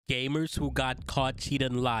gamers who got caught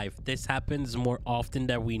cheating live. This happens more often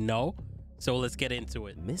than we know, so let's get into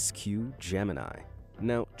it. Miss Q Gemini.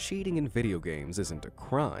 Now, cheating in video games isn't a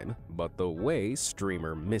crime, but the way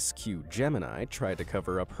streamer Miss Q Gemini tried to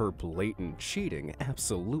cover up her blatant cheating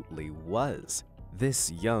absolutely was.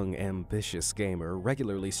 This young, ambitious gamer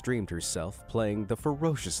regularly streamed herself playing the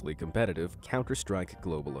ferociously competitive Counter-Strike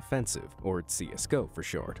Global Offensive, or CSGO for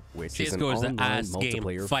short, which is an online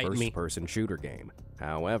multiplayer first-person shooter game.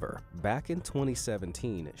 However, back in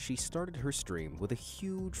 2017, she started her stream with a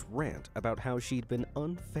huge rant about how she'd been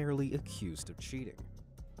unfairly accused of cheating.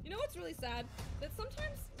 You know what's really sad? That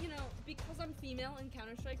sometimes, you know, because I'm female in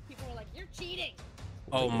Counter-Strike, people are like, you're cheating!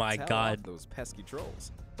 Oh my god. Those pesky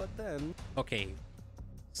trolls. But then... Okay,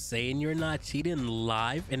 saying you're not cheating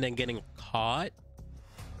live and then getting caught?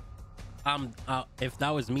 If that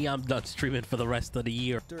was me, I'm done streaming for the rest of the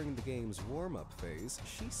year. During the game's warm-up phase,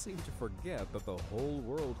 she seemed to forget that the whole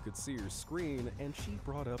world could see her screen, and she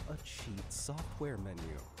brought up a cheat software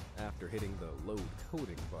menu. After hitting the load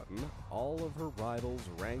coding button, all of her rivals'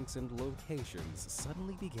 ranks and locations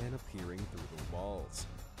suddenly began appearing through the walls.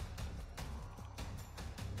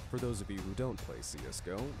 For those of you who don't play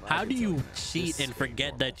CSGO, how do you cheat and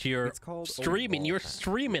forget that you're streaming? You're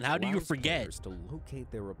streaming. How do you forget? To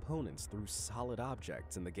locate their opponents through solid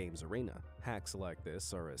objects in the game's arena. Hacks like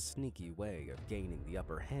this are a sneaky way of gaining the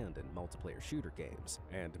upper hand in multiplayer shooter games,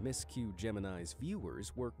 and Miss Q Gemini's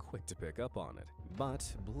viewers were quick to pick up on it.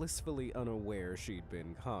 But blissfully unaware she'd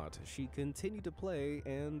been caught, she continued to play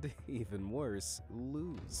and, even worse,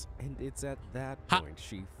 lose. And it's at that point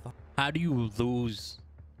she... How do you lose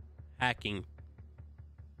hacking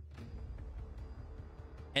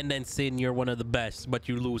and then saying you're one of the best, but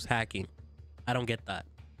you lose hacking? I don't get that.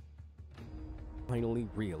 Finally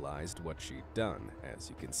realized what she'd done, as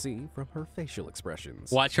you can see from her facial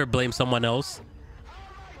expressions. Watch her blame someone else.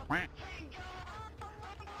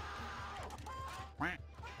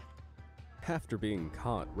 After being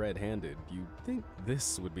caught red-handed, you'd think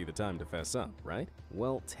this would be the time to fess up, right?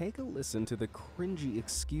 Well, take a listen to the cringy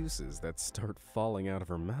excuses that start falling out of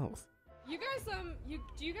her mouth. You guys,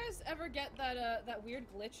 do you guys ever get that that weird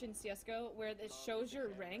glitch in CSGO where it shows your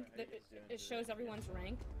rank, that it shows everyone's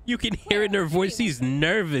rank? You can hear in her voice she's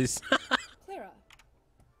nervous. Clara,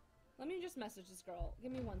 let me just message this girl.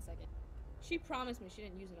 Give me 1 second. She promised me she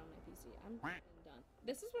didn't use it on my PC. I'm done.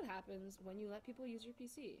 This is what happens when you let people use your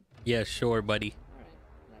PC. Yeah, sure, buddy. All right,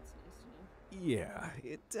 that's nice to know. Yeah,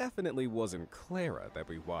 it definitely wasn't Clara that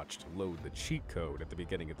we watched load the cheat code at the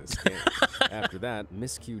beginning of this game. After that,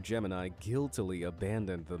 Miss Q Gemini guiltily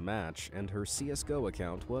abandoned the match, and her CSGO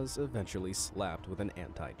account was eventually slapped with an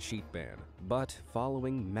anti-cheat ban. But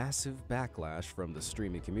following massive backlash from the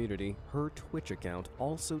streaming community, her Twitch account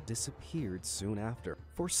also disappeared soon after.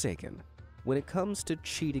 Forsaken. When it comes to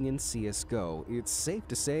cheating in CSGO, it's safe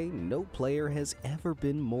to say no player has ever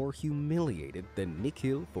been more humiliated than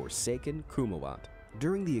Nikhil Forsaken Kumawat.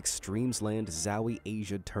 During the Extremesland Zowie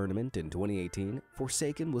Asia tournament in 2018,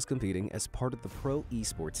 Forsaken was competing as part of the pro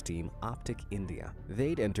esports team Optic India.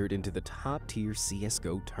 They'd entered into the top-tier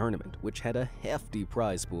CSGO tournament, which had a hefty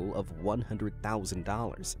prize pool of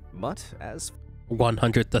 $100,000. But as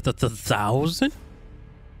 100,000?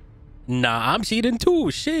 Nah, I'm cheating too.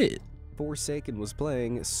 Shit. Forsaken was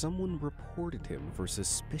playing, someone reported him for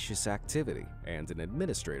suspicious activity, and an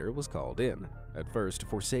administrator was called in. At first,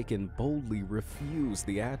 Forsaken boldly refused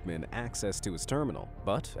the admin access to his terminal,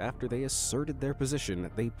 but after they asserted their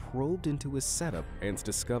position, they probed into his setup and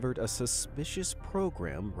discovered a suspicious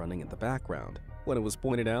program running in the background. When it was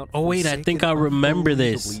pointed out, oh wait, I think I remember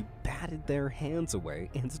this. Batted their hands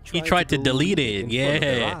away and tried to delete it.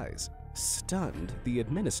 Yeah. Stunned, the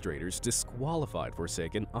administrators disqualified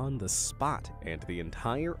Forsaken on the spot, and the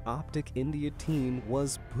entire Optic India team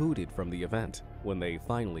was booted from the event. When they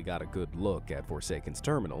finally got a good look at Forsaken's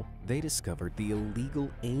terminal, they discovered the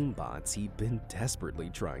illegal aimbots he'd been desperately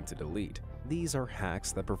trying to delete. These are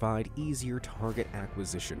hacks that provide easier target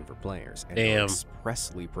acquisition for players and are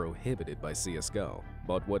expressly prohibited by CSGO.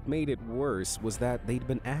 But what made it worse was that they'd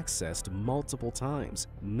been accessed multiple times,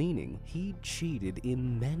 meaning he'd cheated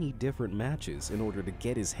in many different matches in order to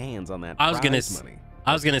get his hands on that prize money.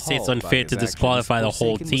 I was gonna say it's unfair to disqualify the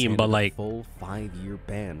whole team, but like, full 5-year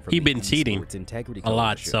ban from he'd been cheating a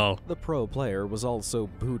lot, so the pro player was also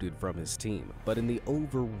booted from his team. But in the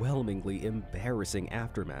overwhelmingly embarrassing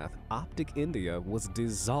aftermath, Optic India was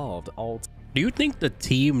dissolved altogether. Do you think the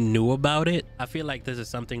team knew about it? I feel like this is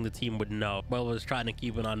something the team would know, but was trying to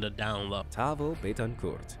keep it on the down low. Tavo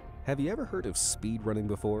Betancourt. Have you ever heard of speedrunning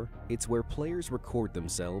before? It's where players record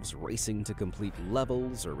themselves racing to complete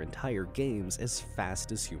levels or entire games as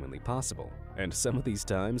fast as humanly possible. And some of these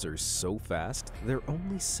times are so fast, they're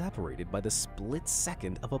only separated by the split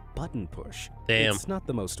second of a button push. Damn. It's not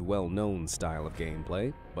the most well-known style of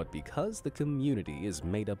gameplay, but because the community is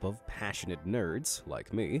made up of passionate nerds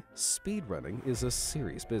like me, speedrunning is a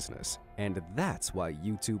serious business. And that's why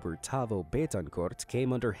YouTuber Tavo Betancourt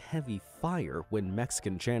came under heavy fire when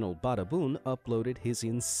Mexican channel Badabun uploaded his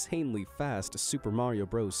insanely fast Super Mario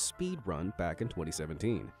Bros. Speedrun back in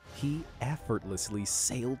 2017. He effortlessly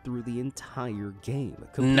sailed through the entire game,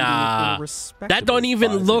 completing it in a respectable that don't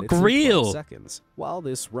even 5 look minutes and 12 real. seconds. While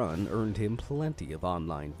this run earned him plenty of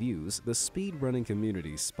online views, the speedrunning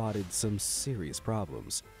community spotted some serious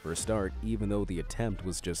problems. For a start, even though the attempt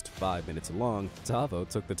was just 5 minutes long, Tavo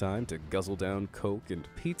took the time to guzzle down Coke and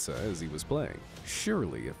pizza as he was playing.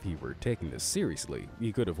 Surely, if he were taking this seriously,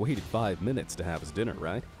 he could have waited 5 minutes to have his dinner,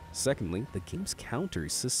 right? Secondly, the game's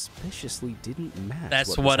counters suspiciously didn't match.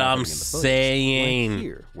 That's what what I'm was happening in the footage. saying. Like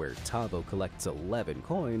here, where Tavo collects 11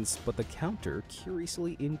 coins, but the counter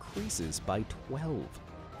curiously increases by 12.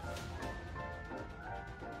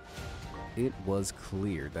 It was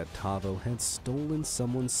clear that Tavo had stolen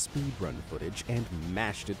someone's speedrun footage and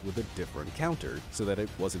mashed it with a different counter so that it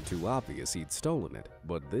wasn't too obvious he'd stolen it.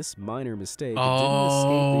 But this minor mistake didn't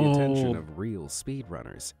escape the attention of real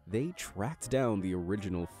speedrunners. They tracked down the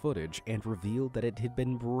original footage and revealed that it had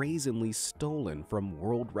been brazenly stolen from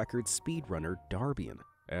world record speedrunner Darbian.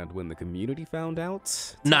 And when the community found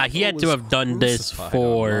out, Nah, he had to was have done this crucified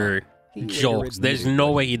for online. He later jokes. There's admitted no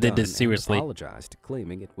what way he he'd did this done and seriously. apologized,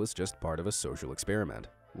 claiming it was just part of a social experiment.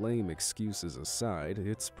 Lame excuses aside,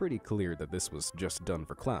 it's pretty clear that this was just done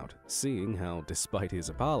for clout, seeing how, despite his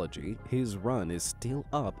apology, his run is still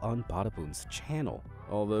up on Badabun's channel.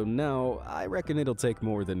 Although now, I reckon it'll take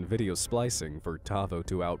more than video splicing for Tavo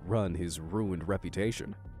to outrun his ruined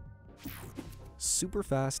reputation.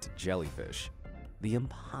 Superfast Jellyfish. The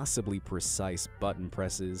impossibly precise button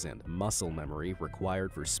presses and muscle memory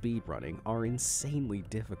required for speedrunning are insanely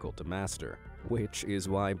difficult to master, which is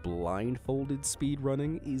why blindfolded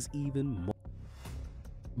speedrunning is even more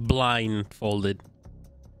Blindfolded.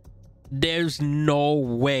 There's no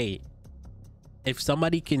way. If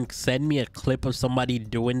somebody can send me a clip of somebody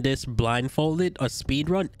doing this blindfolded, a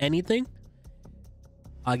speedrun, anything,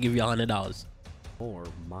 I'll give you $100.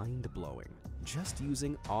 mind-blowing. Just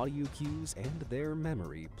using audio cues and their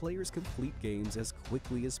memory, players complete games as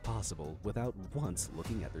quickly as possible without once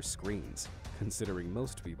looking at their screens. Considering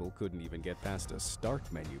most people couldn't even get past a start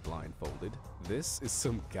menu blindfolded, this is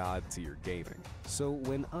some god-tier gaming. So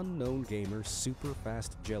when unknown gamer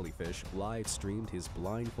Superfast Jellyfish live-streamed his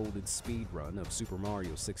blindfolded speedrun of Super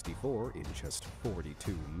Mario 64 in just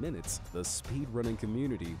 42 minutes, the speedrunning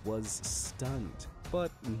community was stunned,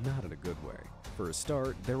 but not in a good way. For a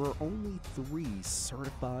start, there are only 3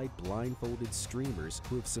 certified blindfolded streamers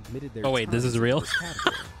who have submitted their Oh wait, this times is real? in this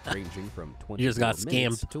category, ranging from 20 You just got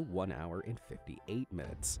minutes scammed. to 1 hour and 58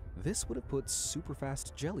 minutes. This would have put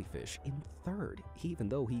Superfast Jellyfish in 3rd, even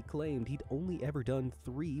though he claimed he'd only ever done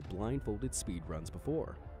 3 blindfolded speedruns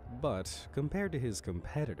before. But compared to his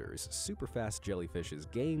competitors, Superfast Jellyfish's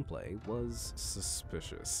gameplay was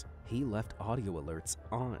suspicious. He left audio alerts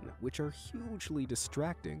on, which are hugely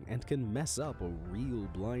distracting and can mess up a real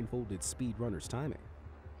blindfolded speedrunner's timing.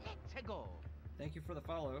 Thank you for the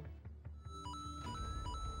follow.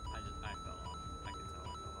 I fell off. I can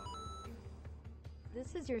tell I fell off.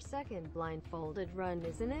 This is your second blindfolded run,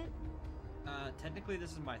 isn't it? Technically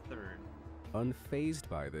this is my 3rd. Unfazed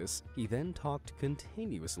by this, he then talked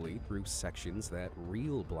continuously through sections that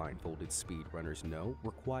real blindfolded speedrunners know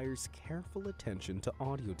requires careful attention to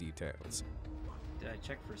audio details. Did I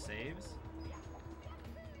check for saves?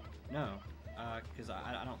 No, because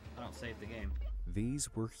I don't save the game.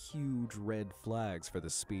 These were huge red flags for the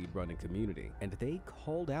speedrunning community, and they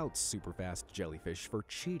called out Superfast Jellyfish for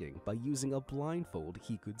cheating by using a blindfold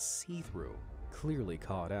he could see through. Clearly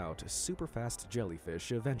caught out, Superfast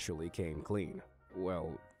Jellyfish eventually came clean.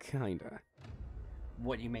 Well, kinda.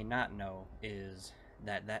 What you may not know is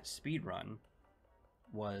that that speedrun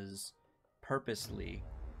was purposely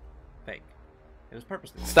fake. It was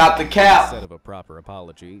purposely fake. Stop the cap! Instead of a proper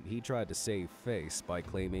apology, he tried to save face by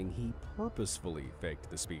claiming he purposefully faked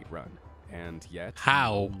the speedrun. And yet,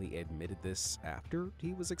 How? he only admitted this after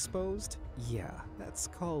he was exposed? Yeah, that's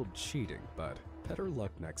called cheating, but better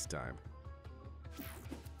luck next time.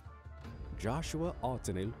 Joshua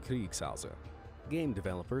Ottenil Kriegshauser. Game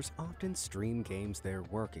developers often stream games they're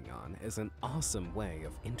working on as an awesome way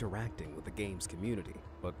of interacting with the game's community,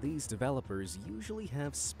 but these developers usually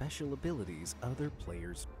have special abilities other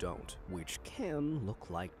players don't, which can look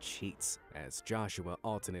like cheats, as Joshua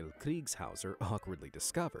Altenil Kriegshauser awkwardly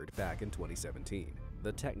discovered back in 2017.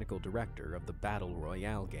 The technical director of the Battle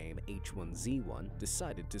Royale game H1Z1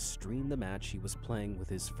 decided to stream the match he was playing with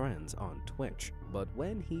his friends on Twitch, but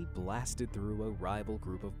when he blasted through a rival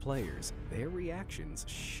group of players, their reactions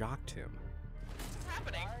shocked him. What's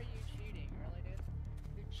happening? Why are you cheating? Really, dude?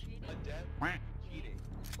 You're cheating. A dev? Cheating.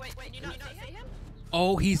 Wait, you not see him?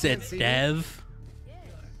 Oh, he's a see dev.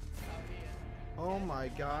 Oh my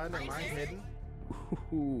god, am I hidden?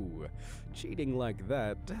 Ooh, cheating like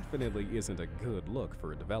that definitely isn't a good look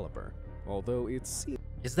for a developer. Although it's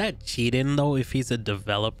Is that cheating though if he's a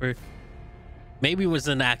developer? Maybe it was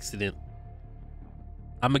an accident.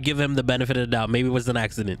 I'm gonna give him the benefit of the doubt. Maybe it was an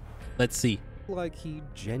accident. Let's see. like he'd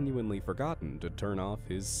genuinely forgotten to turn off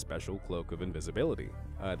his special cloak of invisibility.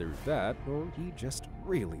 Either that, or he just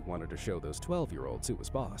really wanted to show those 12-year-olds who was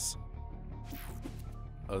boss.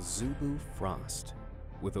 Azubu Frost.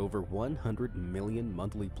 With over 100 million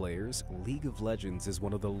monthly players, League of Legends is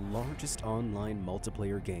one of the largest online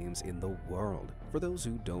multiplayer games in the world. For those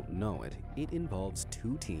who don't know it, it involves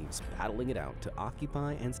two teams battling it out to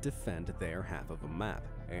occupy and defend their half of a map.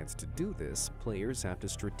 And to do this, players have to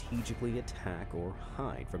strategically attack or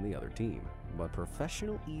hide from the other team. But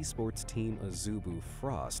professional esports team Azubu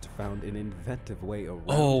Frost found an inventive way around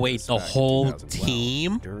Oh wait, this the back in whole 2012.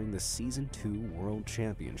 team? During the Season 2 World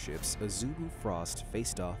Championships, Azubu Frost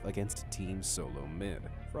faced off against Team Solo Mid.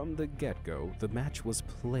 From the get-go, the match was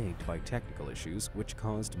plagued by technical issues which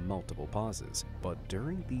caused multiple pauses. But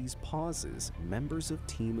during these pauses, members of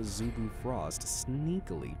Team Azubu Frost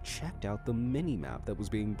sneakily checked out the minimap that was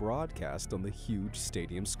being broadcast on the huge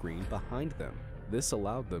stadium screen behind them. This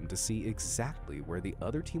allowed them to see exactly where the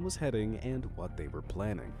other team was heading and what they were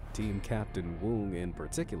planning. Team Captain Woong in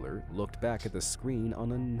particular looked back at the screen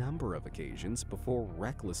on a number of occasions before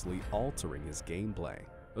recklessly altering his gameplay.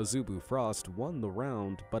 Azubu Frost won the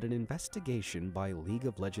round, but an investigation by League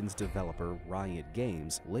of Legends developer Riot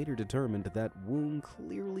Games later determined that Woong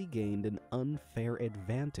clearly gained an unfair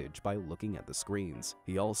advantage by looking at the screens.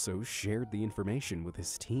 He also shared the information with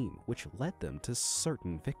his team, which led them to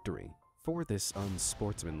certain victory. For this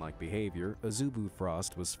unsportsmanlike behavior, Azubu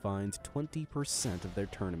Frost was fined 20% of their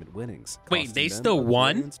tournament winnings. Wait, costing they them still a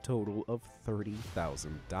won? grand total of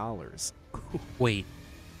 $30,000. Wait.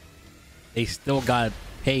 They still got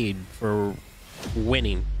paid for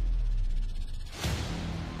winning.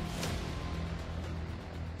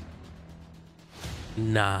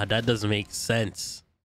 Nah, that doesn't make sense.